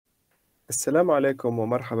السلام عليكم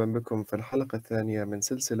ومرحبا بكم في الحلقة الثانية من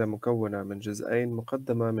سلسلة مكونة من جزئين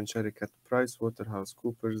مقدمة من شركة برايس ووترهاوس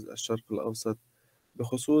كوبرز الشرق الأوسط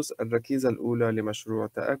بخصوص الركيزة الأولى لمشروع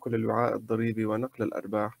تآكل الوعاء الضريبي ونقل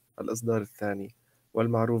الأرباح الإصدار الثاني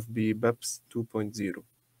والمعروف ب BEPS 2.0.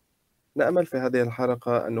 نأمل في هذه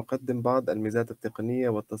الحلقة أن نقدم بعض الميزات التقنية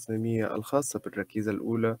والتصميمية الخاصة بالركيزة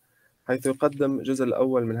الأولى، حيث يقدم الجزء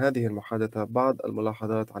الأول من هذه المحادثة بعض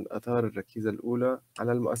الملاحظات عن آثار الركيزة الأولى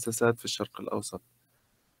على المؤسسات في الشرق الأوسط.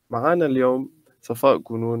 معانا اليوم صفاء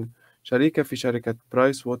كونون، شريكة في شركة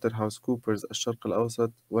برايس ووترهاوس كوبرز الشرق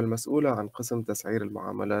الأوسط والمسؤولة عن قسم تسعير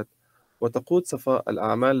المعاملات، وتقود صفاء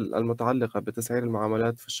الأعمال المتعلقة بتسعير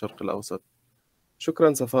المعاملات في الشرق الأوسط.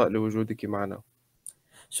 شكرا صفاء لوجودك معنا.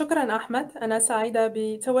 شكرا أحمد، أنا سعيدة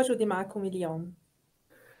بتواجدي معكم اليوم.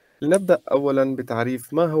 لنبدأ أولا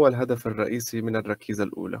بتعريف ما هو الهدف الرئيسي من الركيزة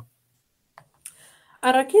الأولى.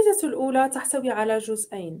 الركيزة الأولى تحتوي على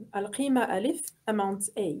جزئين: القيمة ألف Amount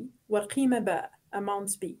A والقيمة باء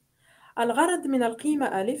Amount B. الغرض من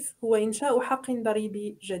القيمة ألف هو إنشاء حق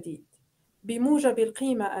ضريبي جديد. بموجب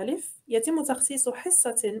القيمة ألف يتم تخصيص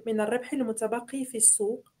حصة من الربح المتبقي في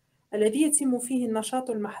السوق الذي يتم فيه النشاط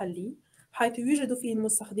المحلي، حيث يوجد فيه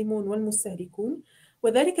المستخدمون والمستهلكون،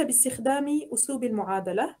 وذلك باستخدام أسلوب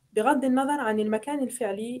المعادلة بغض النظر عن المكان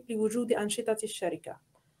الفعلي لوجود أنشطة الشركة.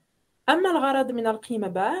 أما الغرض من القيمة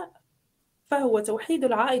باء فهو توحيد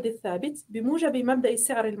العائد الثابت بموجب مبدأ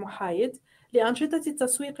السعر المحايد لأنشطة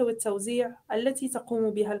التسويق والتوزيع التي تقوم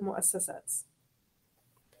بها المؤسسات.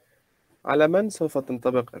 على من سوف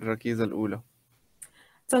تنطبق الركيزة الأولى؟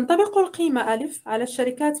 تنطبق القيمة ألف على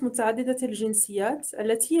الشركات متعددة الجنسيات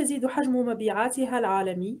التي يزيد حجم مبيعاتها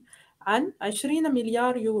العالمي عن 20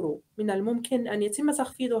 مليار يورو. من الممكن أن يتم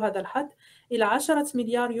تخفيض هذا الحد إلى 10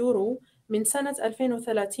 مليار يورو من سنة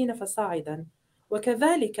 2030 فصاعدا،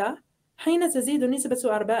 وكذلك حين تزيد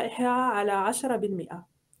نسبة أرباحها على 10%.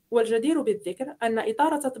 والجدير بالذكر أن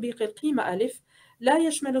إطار تطبيق القيمة ألف لا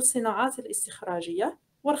يشمل الصناعات الاستخراجية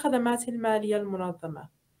والخدمات المالية المنظمة.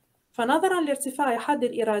 فنظراً لارتفاع حد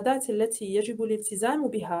الإيرادات التي يجب الالتزام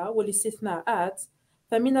بها والاستثناءات،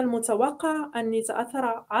 فمن المتوقع أن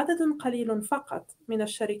يتأثر عدد قليل فقط من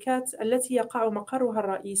الشركات التي يقع مقرها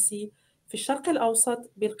الرئيسي في الشرق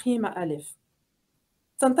الأوسط بالقيمة ألف.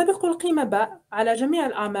 تنطبق القيمة باء على جميع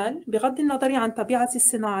الأعمال بغض النظر عن طبيعة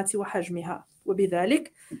الصناعة وحجمها،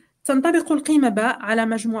 وبذلك تنطبق القيمة باء على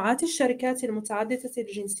مجموعات الشركات المتعددة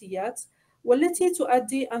الجنسيات والتي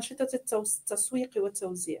تؤدي أنشطة التسويق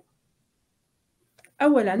والتوزيع.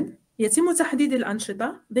 أولاً، يتم تحديد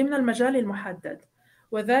الأنشطة ضمن المجال المحدد،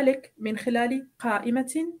 وذلك من خلال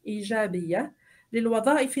قائمة إيجابية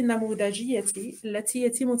للوظائف النموذجية التي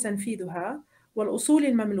يتم تنفيذها، والأصول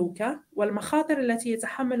المملوكة والمخاطر التي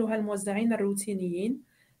يتحملها الموزعين الروتينيين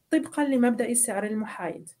طبقاً لمبدأ السعر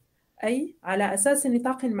المحايد، أي على أساس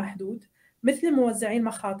نطاق محدود مثل موزعي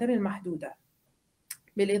المخاطر المحدودة.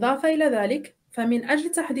 بالإضافة إلى ذلك، فمن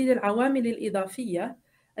أجل تحديد العوامل الإضافية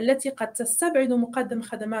التي قد تستبعد مقدم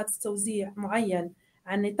خدمات توزيع معين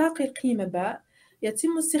عن نطاق القيمة باء،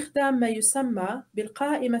 يتم استخدام ما يسمى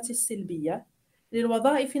بالقائمة السلبية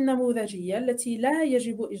للوظائف النموذجية التي لا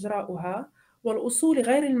يجب إجراؤها، والأصول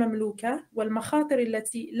غير المملوكة والمخاطر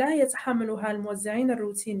التي لا يتحملها الموزعين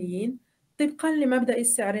الروتينيين طبقاً لمبدأ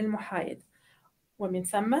السعر المحايد. ومن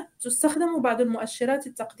ثم تستخدم بعض المؤشرات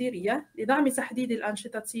التقديرية لدعم تحديد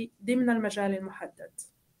الأنشطة ضمن المجال المحدد.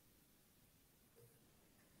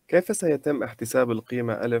 كيف سيتم احتساب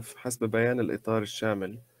القيمة ألف حسب بيان الإطار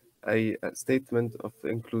الشامل، أي Statement of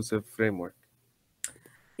Inclusive Framework؟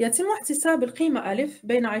 يتم احتساب القيمة ألف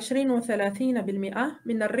بين 20 و 30%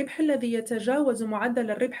 من الربح الذي يتجاوز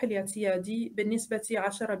معدل الربح الاعتيادي بالنسبة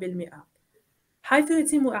 10%، حيث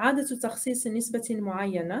يتم إعادة تخصيص نسبة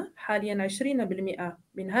معينة، حالياً 20%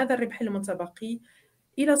 من هذا الربح المتبقي،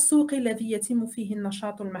 إلى السوق الذي يتم فيه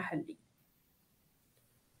النشاط المحلي.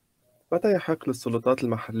 متى يحق للسلطات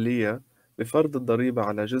المحلية بفرض الضريبة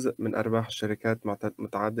على جزء من أرباح الشركات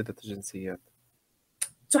متعددة الجنسيات؟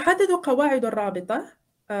 تحدد قواعد الرابطة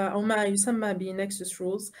أو ما يسمى ب Nexus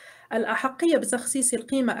Rules الأحقية بتخصيص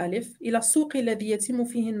القيمة ألف إلى السوق الذي يتم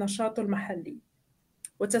فيه النشاط المحلي،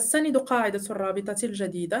 وتستند قاعدة الرابطة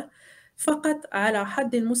الجديدة فقط على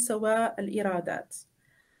حد مستوى الإيرادات.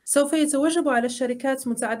 سوف يتوجب على الشركات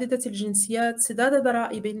متعددة الجنسيات سداد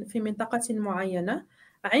ضرائب في منطقة معينة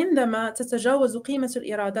عندما تتجاوز قيمة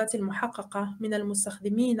الإيرادات المحققة من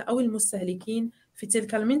المستخدمين أو المستهلكين في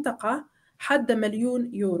تلك المنطقة حد مليون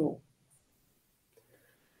يورو.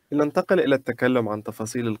 لننتقل إلى التكلم عن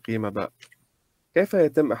تفاصيل القيمة باء. كيف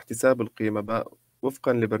يتم احتساب القيمة باء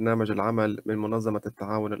وفقًا لبرنامج العمل من منظمة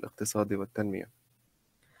التعاون الاقتصادي والتنمية؟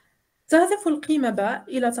 تهدف القيمة باء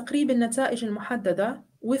إلى تقريب النتائج المحددة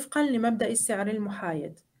وفقًا لمبدأ السعر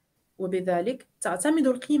المحايد، وبذلك تعتمد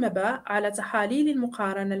القيمة باء على تحاليل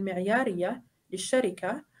المقارنة المعيارية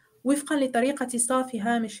للشركة وفقًا لطريقة صافي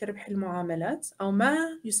هامش ربح المعاملات أو ما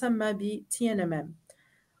يسمى ب TNMM،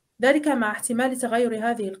 ذلك مع احتمال تغير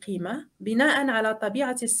هذه القيمة بناءً على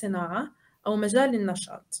طبيعة الصناعة أو مجال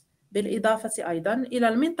النشاط، بالإضافة أيضًا إلى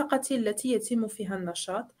المنطقة التي يتم فيها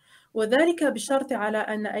النشاط، وذلك بشرط على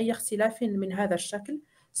أن أي اختلاف من هذا الشكل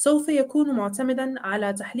سوف يكون معتمدًا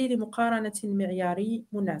على تحليل مقارنة معياري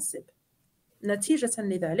مناسب. نتيجة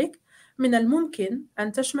لذلك، من الممكن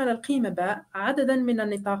أن تشمل القيمة باء عددًا من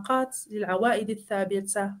النطاقات للعوائد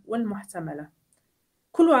الثابتة والمحتملة.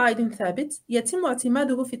 كل عائد ثابت يتم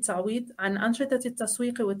اعتماده في التعويض عن أنشطة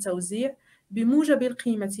التسويق والتوزيع بموجب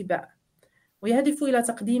القيمة باء، ويهدف إلى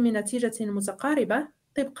تقديم نتيجة متقاربة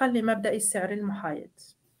طبقًا لمبدأ السعر المحايد.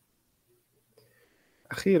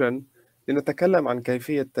 أخيراً، لنتكلم عن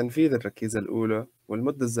كيفية تنفيذ الركيزة الأولى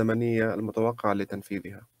والمدة الزمنية المتوقعة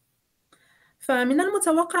لتنفيذها. فمن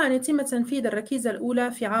المتوقع أن يتم تنفيذ الركيزة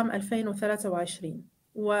الأولى في عام 2023،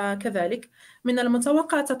 وكذلك من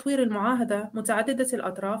المتوقع تطوير المعاهدة متعددة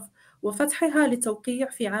الأطراف وفتحها للتوقيع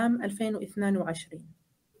في عام 2022.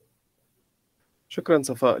 شكراً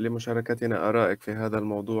صفاء لمشاركتنا آرائك في هذا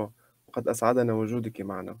الموضوع، وقد أسعدنا وجودك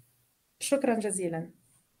معنا. شكرا جزيلا.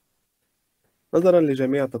 نظراً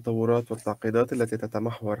لجميع التطورات والتعقيدات التي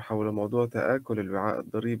تتمحور حول موضوع تآكل الوعاء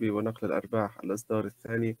الضريبي ونقل الأرباح الإصدار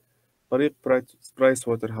الثاني، فريق برايس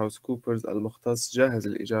ووترهاوس كوبرز المختص جاهز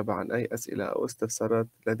للإجابة عن أي أسئلة أو استفسارات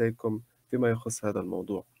لديكم فيما يخص هذا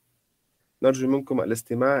الموضوع. نرجو منكم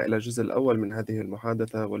الاستماع إلى الجزء الأول من هذه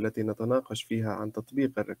المحادثة، والتي نتناقش فيها عن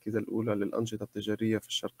تطبيق الركيزة الأولى للأنشطة التجارية في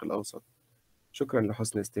الشرق الأوسط. شكرا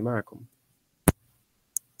لحسن استماعكم.